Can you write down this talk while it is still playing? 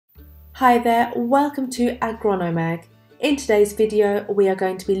Hi there, welcome to Agronomag. In today's video, we are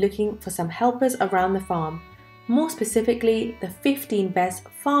going to be looking for some helpers around the farm. More specifically, the 15 best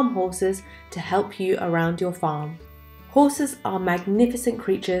farm horses to help you around your farm. Horses are magnificent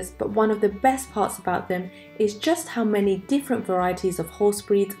creatures, but one of the best parts about them is just how many different varieties of horse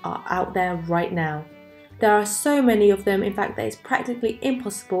breeds are out there right now. There are so many of them, in fact, that it's practically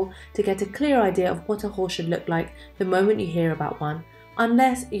impossible to get a clear idea of what a horse should look like the moment you hear about one,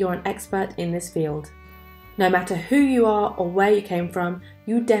 unless you're an expert in this field. No matter who you are or where you came from,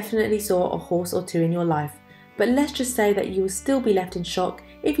 you definitely saw a horse or two in your life, but let's just say that you will still be left in shock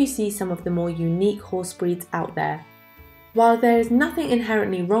if you see some of the more unique horse breeds out there. While there is nothing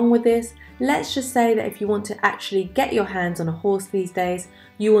inherently wrong with this, let's just say that if you want to actually get your hands on a horse these days,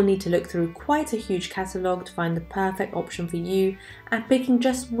 you will need to look through quite a huge catalogue to find the perfect option for you, and picking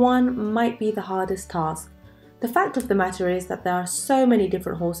just one might be the hardest task. The fact of the matter is that there are so many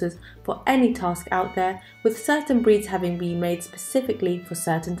different horses for any task out there, with certain breeds having been made specifically for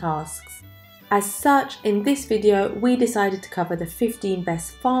certain tasks. As such, in this video, we decided to cover the 15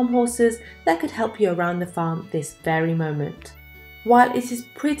 best farm horses that could help you around the farm this very moment. While it is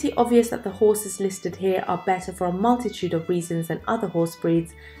pretty obvious that the horses listed here are better for a multitude of reasons than other horse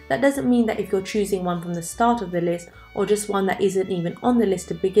breeds, that doesn't mean that if you're choosing one from the start of the list, or just one that isn't even on the list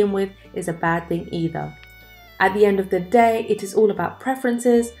to begin with, is a bad thing either. At the end of the day, it is all about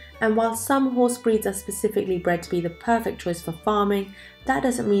preferences, and while some horse breeds are specifically bred to be the perfect choice for farming, that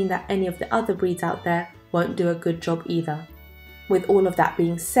doesn't mean that any of the other breeds out there won't do a good job either. With all of that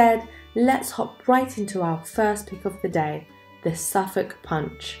being said, let's hop right into our first pick of the day, the Suffolk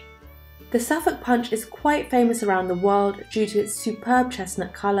Punch. The Suffolk Punch is quite famous around the world due to its superb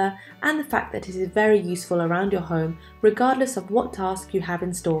chestnut colour and the fact that it is very useful around your home regardless of what task you have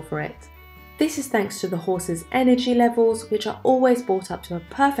in store for it. This is thanks to the horse's energy levels, which are always brought up to a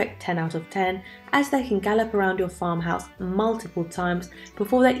perfect 10 out of 10, as they can gallop around your farmhouse multiple times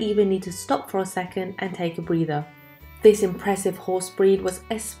before they even need to stop for a second and take a breather. This impressive horse breed was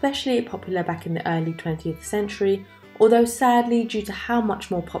especially popular back in the early 20th century, although sadly, due to how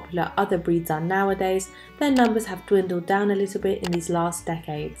much more popular other breeds are nowadays, their numbers have dwindled down a little bit in these last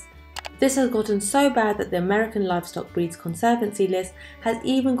decades. This has gotten so bad that the American Livestock Breeds Conservancy list has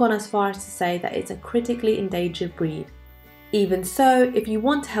even gone as far as to say that it's a critically endangered breed. Even so, if you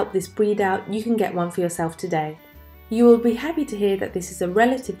want to help this breed out, you can get one for yourself today. You will be happy to hear that this is a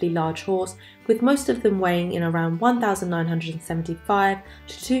relatively large horse, with most of them weighing in around 1,975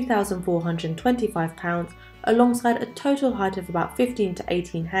 to 2,425 pounds, alongside a total height of about 15 to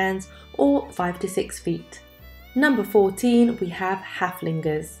 18 hands or 5 to 6 feet. Number 14, we have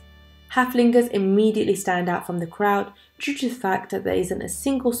Haflingers. Haflingers immediately stand out from the crowd due to the fact that there isn't a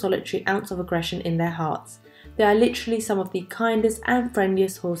single solitary ounce of aggression in their hearts. They are literally some of the kindest and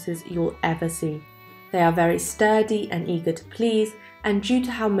friendliest horses you'll ever see. They are very sturdy and eager to please, and due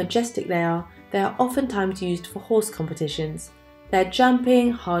to how majestic they are oftentimes used for horse competitions. Their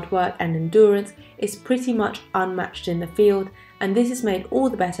jumping, hard work and endurance is pretty much unmatched in the field, and this is made all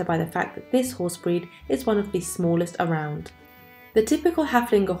the better by the fact that this horse breed is one of the smallest around. The typical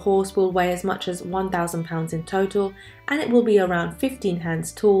Haflinger horse will weigh as much as 1,000 pounds in total, and it will be around 15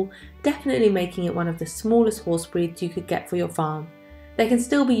 hands tall, definitely making it one of the smallest horse breeds you could get for your farm. They can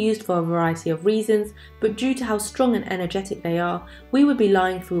still be used for a variety of reasons, but due to how strong and energetic they are, we would be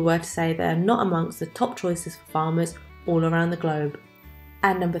lying if we were to say they are not amongst the top choices for farmers all around the globe.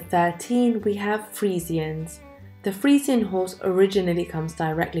 At number 13, we have Friesians. The Friesian horse originally comes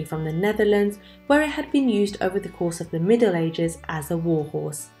directly from the Netherlands, where it had been used over the course of the Middle Ages as a war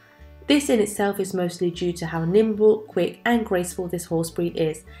horse. This in itself is mostly due to how nimble, quick and graceful this horse breed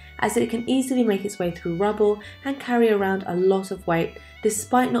is, as it can easily make its way through rubble and carry around a lot of weight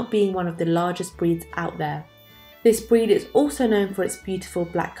despite not being one of the largest breeds out there. This breed is also known for its beautiful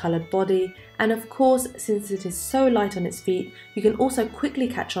black coloured body, and of course, since it is so light on its feet, you can also quickly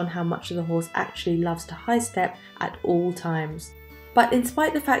catch on how much the horse actually loves to high step at all times. But in spite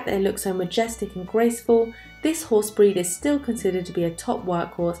of the fact that it looks so majestic and graceful, this horse breed is still considered to be a top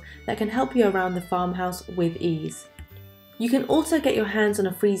workhorse that can help you around the farmhouse with ease. You can also get your hands on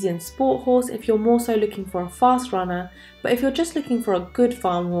a Friesian sport horse if you're more so looking for a fast runner, but if you're just looking for a good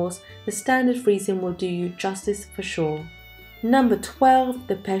farm horse, the standard Friesian will do you justice for sure. Number 12,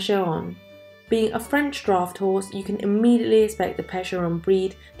 the Percheron. Being a French draft horse, you can immediately expect the Percheron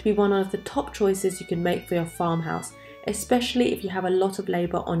breed to be one of the top choices you can make for your farmhouse, especially if you have a lot of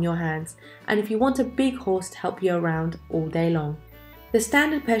labour on your hands, and if you want a big horse to help you around all day long. The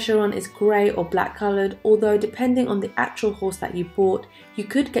standard Percheron is grey or black coloured, although depending on the actual horse that you bought, you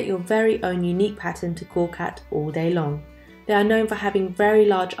could get your very own unique pattern to gawk at all day long. They are known for having very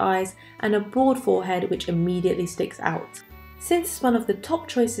large eyes and a broad forehead which immediately sticks out. Since it's one of the top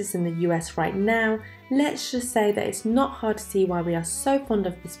choices in the US right now, let's just say that it's not hard to see why we are so fond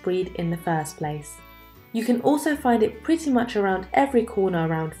of this breed in the first place. You can also find it pretty much around every corner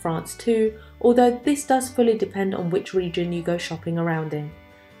around France too, although this does fully depend on which region you go shopping around in.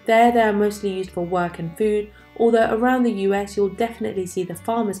 There they are mostly used for work and food, although around the US you'll definitely see the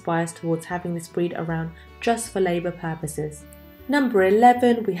farmers' bias towards having this breed around just for labour purposes. Number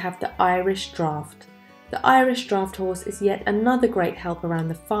 11, we have the Irish Draft. The Irish Draft horse is yet another great help around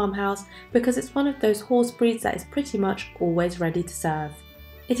the farmhouse because it's one of those horse breeds that is pretty much always ready to serve.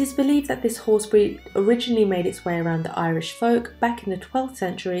 It is believed that this horse breed originally made its way around the Irish folk back in the 12th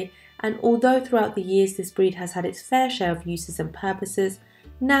century, and although throughout the years this breed has had its fair share of uses and purposes,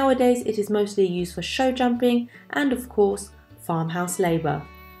 nowadays it is mostly used for show jumping and of course farmhouse labour.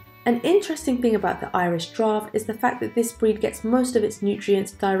 An interesting thing about the Irish Draft is the fact that this breed gets most of its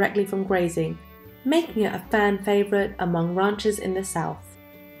nutrients directly from grazing, making it a fan favourite among ranchers in the south.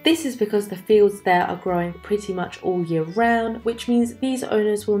 This is because the fields there are growing pretty much all year round, which means these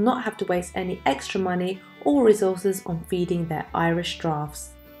owners will not have to waste any extra money or resources on feeding their Irish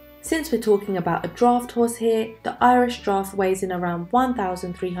Drafts. Since we're talking about a draft horse here, the Irish Draft weighs in around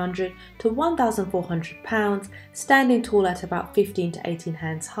 1,300 to 1,400 pounds, standing tall at about 15 to 18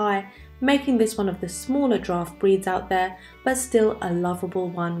 hands high, making this one of the smaller draft breeds out there, but still a lovable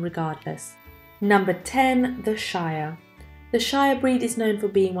one regardless. Number 10, the Shire. The Shire breed is known for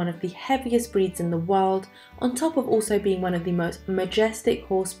being one of the heaviest breeds in the world, on top of also being one of the most majestic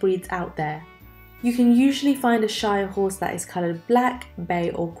horse breeds out there. You can usually find a Shire horse that is coloured black,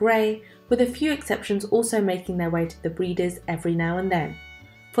 bay or grey, with a few exceptions also making their way to the breeders every now and then.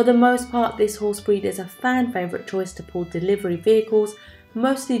 For the most part, this horse breed is a fan favourite choice to pull delivery vehicles,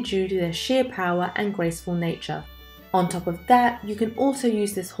 mostly due to their sheer power and graceful nature. On top of that, you can also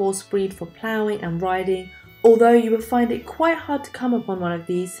use this horse breed for ploughing and riding, although you will find it quite hard to come upon one of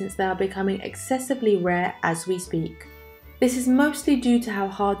these since they are becoming excessively rare as we speak. This is mostly due to how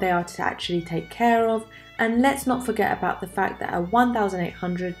hard they are to actually take care of, and let's not forget about the fact that a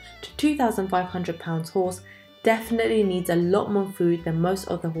 1,800 to 2,500 pounds horse definitely needs a lot more food than most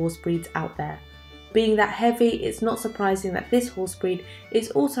other horse breeds out there. Being that heavy, it's not surprising that this horse breed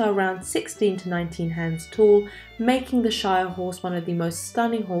is also around 16 to 19 hands tall, making the Shire horse one of the most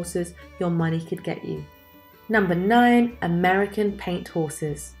stunning horses your money could get you. Number 9, American Paint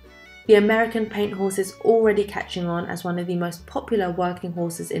Horses. The American Paint Horse is already catching on as one of the most popular working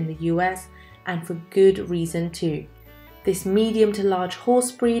horses in the US, and for good reason too. This medium to large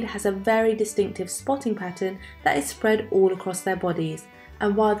horse breed has a very distinctive spotting pattern that is spread all across their bodies,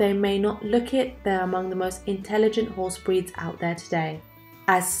 and while they may not look it, they are among the most intelligent horse breeds out there today.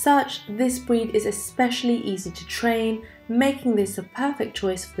 As such, this breed is especially easy to train, making this a perfect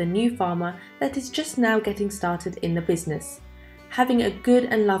choice for the new farmer that is just now getting started in the business. Having a good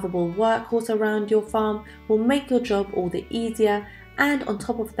and lovable workhorse around your farm will make your job all the easier, and on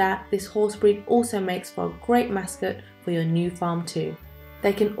top of that, this horse breed also makes for a great mascot for your new farm too.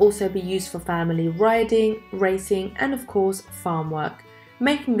 They can also be used for family riding, racing and of course farm work,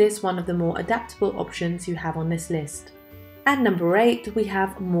 making this one of the more adaptable options you have on this list. At number 8, we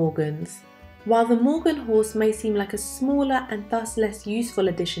have Morgans. While the Morgan horse may seem like a smaller and thus less useful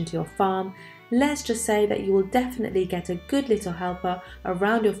addition to your farm, let's just say that you will definitely get a good little helper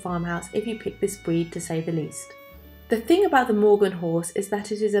around your farmhouse if you pick this breed, to say the least. The thing about the Morgan horse is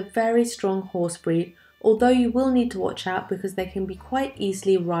that it is a very strong horse breed, although you will need to watch out because they can be quite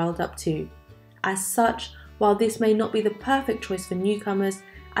easily riled up too. As such, while this may not be the perfect choice for newcomers,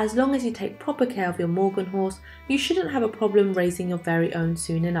 as long as you take proper care of your Morgan horse, you shouldn't have a problem raising your very own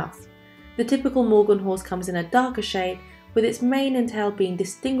soon enough. The typical Morgan horse comes in a darker shade, with its mane and tail being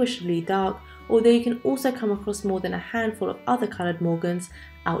distinguishably dark, although you can also come across more than a handful of other coloured Morgans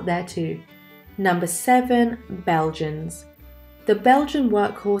out there too. Number 7, Belgians. The Belgian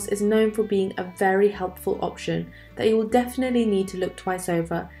workhorse is known for being a very helpful option that you will definitely need to look twice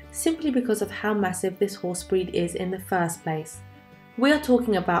over, simply because of how massive this horse breed is in the first place. We are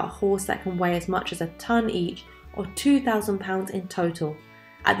talking about a horse that can weigh as much as a tonne each, or 2,000 pounds in total.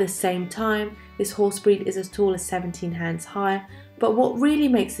 At the same time, this horse breed is as tall as 17 hands high, but what really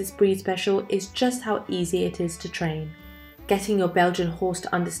makes this breed special is just how easy it is to train. Getting your Belgian horse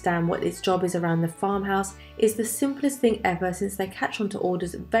to understand what its job is around the farmhouse is the simplest thing ever, since they catch on to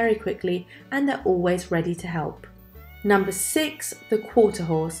orders very quickly and they're always ready to help. Number 6, the Quarter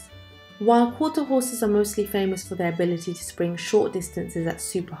Horse. While quarter horses are mostly famous for their ability to spring short distances at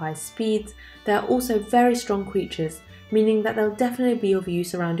super high speeds, they are also very strong creatures, meaning that they'll definitely be of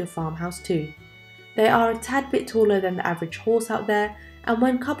use around your farmhouse too. They are a tad bit taller than the average horse out there, and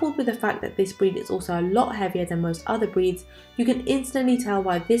when coupled with the fact that this breed is also a lot heavier than most other breeds, you can instantly tell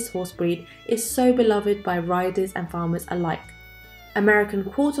why this horse breed is so beloved by riders and farmers alike. American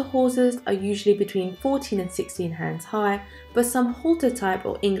quarter horses are usually between 14 and 16 hands high, but some halter type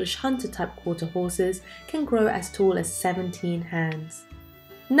or English hunter type quarter horses can grow as tall as 17 hands.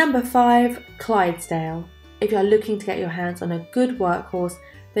 Number 5. Clydesdale. If you are looking to get your hands on a good workhorse,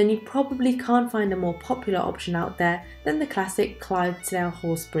 then you probably can't find a more popular option out there than the classic Clydesdale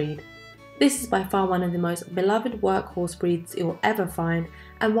horse breed. This is by far one of the most beloved workhorse breeds you'll ever find,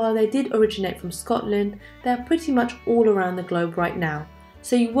 and while they did originate from Scotland, they are pretty much all around the globe right now,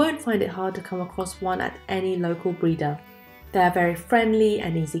 so you won't find it hard to come across one at any local breeder. They are very friendly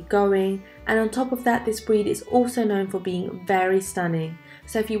and easygoing, and on top of that, this breed is also known for being very stunning.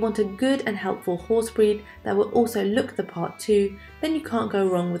 So if you want a good and helpful horse breed that will also look the part too, then you can't go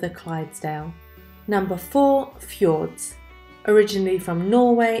wrong with a Clydesdale. Number 4. Fjords. Originally from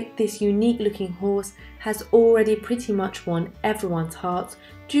Norway, this unique looking horse has already pretty much won everyone's hearts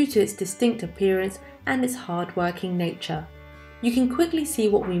due to its distinct appearance and its hard-working nature. You can quickly see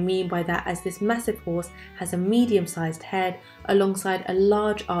what we mean by that, as this massive horse has a medium-sized head alongside a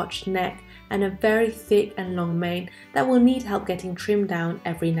large arched neck and a very thick and long mane that will need help getting trimmed down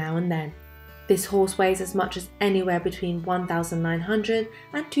every now and then. This horse weighs as much as anywhere between 1,900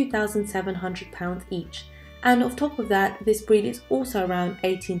 and 2,700 pounds each, and on top of that, this breed is also around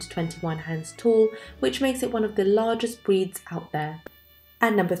 18 to 21 hands tall, which makes it one of the largest breeds out there.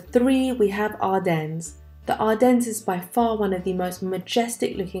 At number 3, we have Ardennes. The Ardennes is by far one of the most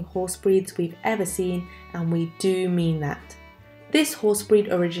majestic looking horse breeds we've ever seen, and we do mean that. This horse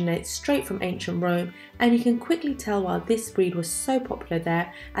breed originates straight from ancient Rome, and you can quickly tell why this breed was so popular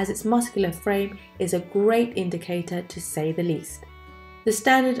there, as its muscular frame is a great indicator to say the least. The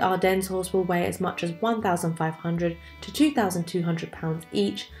standard Ardennes horse will weigh as much as 1,500 to 2,200 pounds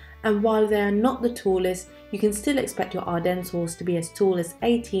each, and while they are not the tallest, you can still expect your Ardennes horse to be as tall as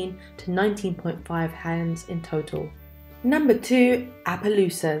 18 to 19.5 hands in total. Number 2.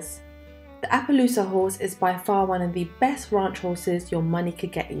 Appaloosas. The Appaloosa horse is by far one of the best ranch horses your money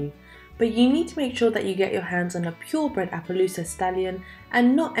could get you, but you need to make sure that you get your hands on a purebred Appaloosa stallion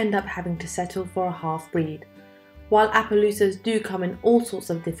and not end up having to settle for a half breed. While Appaloosas do come in all sorts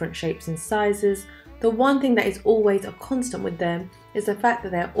of different shapes and sizes, the one thing that is always a constant with them is the fact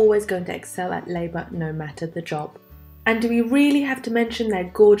that they are always going to excel at labour no matter the job. And do we really have to mention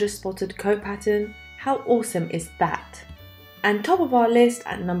their gorgeous spotted coat pattern? How awesome is that? And top of our list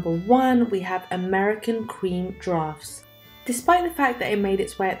at number 1, we have American Cream Drafts. Despite the fact that it made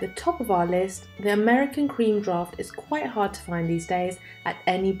its way at the top of our list, the American Cream Draft is quite hard to find these days at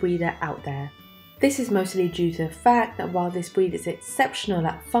any breeder out there. This is mostly due to the fact that while this breed is exceptional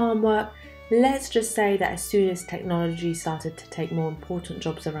at farm work, let's just say that as soon as technology started to take more important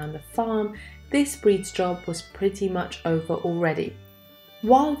jobs around the farm, this breed's job was pretty much over already.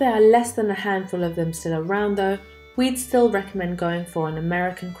 While there are less than a handful of them still around though, we'd still recommend going for an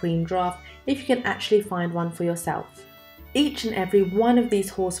American Cream Draft if you can actually find one for yourself. Each and every one of these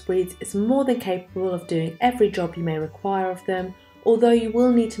horse breeds is more than capable of doing every job you may require of them, although you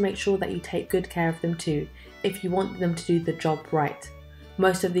will need to make sure that you take good care of them too, if you want them to do the job right.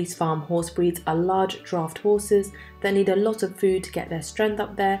 Most of these farm horse breeds are large draft horses that need a lot of food to get their strength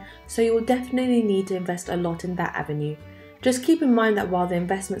up there, so you will definitely need to invest a lot in that avenue. Just keep in mind that while the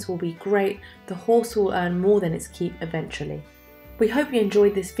investments will be great, the horse will earn more than its keep eventually. We hope you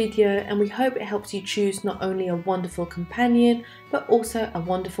enjoyed this video, and we hope it helps you choose not only a wonderful companion, but also a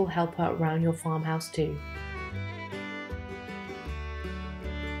wonderful helper around your farmhouse too.